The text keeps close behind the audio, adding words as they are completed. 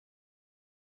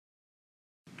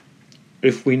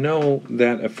if we know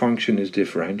that a function is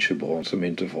differentiable on some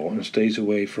interval and stays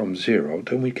away from 0,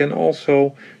 then we can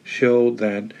also show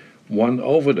that 1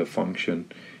 over the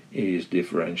function is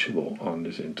differentiable on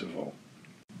this interval.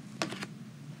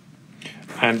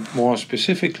 And more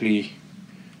specifically,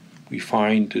 we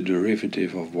find the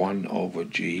derivative of 1 over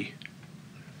g,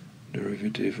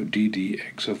 derivative of d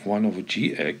dx of 1 over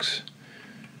gx,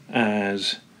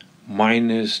 as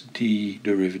minus the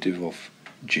derivative of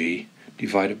g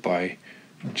divided by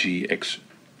gx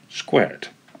squared.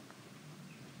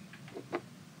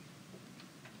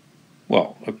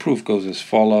 Well, a proof goes as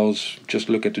follows. Just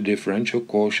look at the differential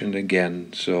quotient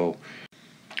again. So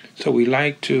we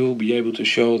like to be able to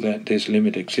show that this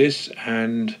limit exists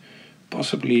and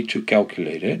possibly to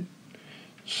calculate it.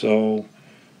 So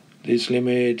this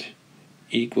limit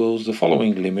equals the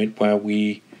following limit, where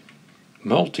we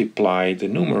multiply the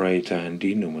numerator and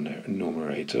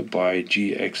denominator by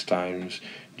gx times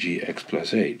gx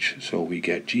plus h. So we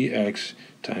get gx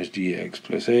times gx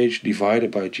plus h divided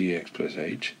by gx plus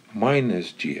h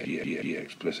minus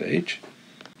gx plus h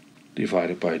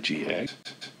divided by gx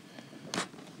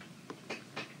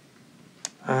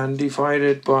and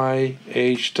divided by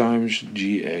h times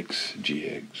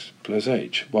gx plus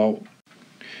h. Well,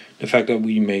 the fact that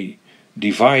we may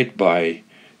divide by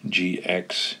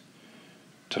gx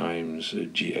times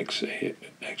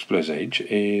gx plus h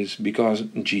is because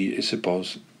g is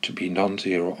supposed to be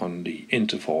non-zero on the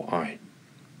interval I.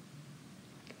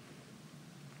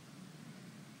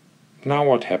 Now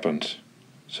what happens?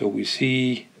 So we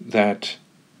see that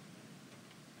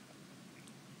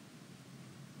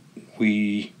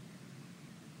we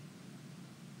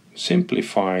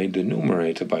simplify the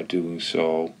numerator by doing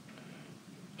so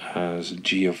as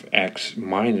g of x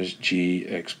minus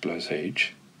gx plus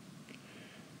h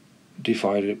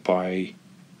divided by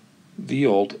the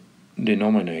old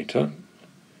denominator.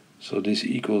 So this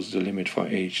equals the limit for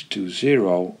h to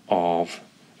 0 of,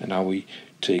 and now we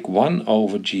take 1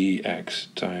 over gx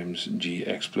times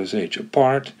gx plus h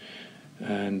apart,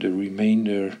 and the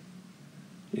remainder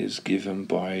is given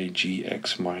by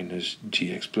gx minus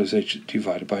gx plus h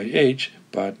divided by h.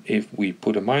 But if we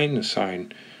put a minus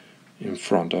sign in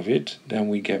front of it, then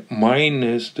we get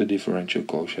minus the differential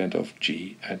quotient of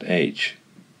g at h.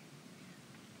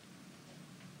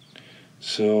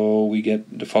 So we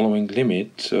get the following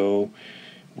limit. So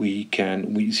we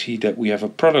see that we have a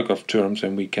product of terms,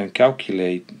 and we can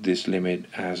calculate this limit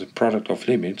as a product of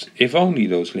limits if only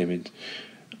those limits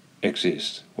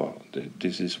exist. Well,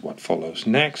 this is what follows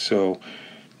next. So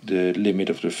the limit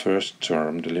of the first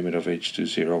term, the limit of h to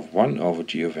 0 of 1 over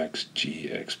g of x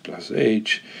gx plus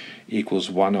h equals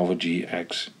 1 over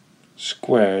gx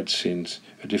squared, since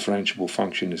a differentiable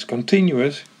function is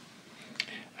continuous.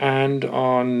 And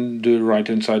on the right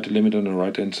hand side, the limit on the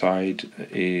right hand side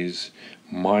is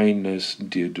minus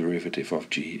the derivative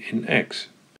of g in x.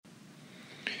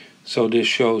 So this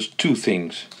shows two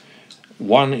things.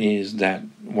 One is that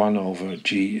 1 over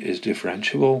g is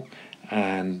differentiable,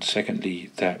 and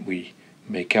secondly that we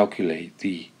may calculate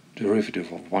the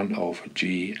derivative of 1 over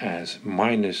g as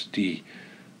minus the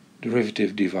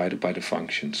derivative divided by the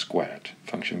function squared,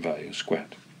 function value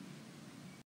squared.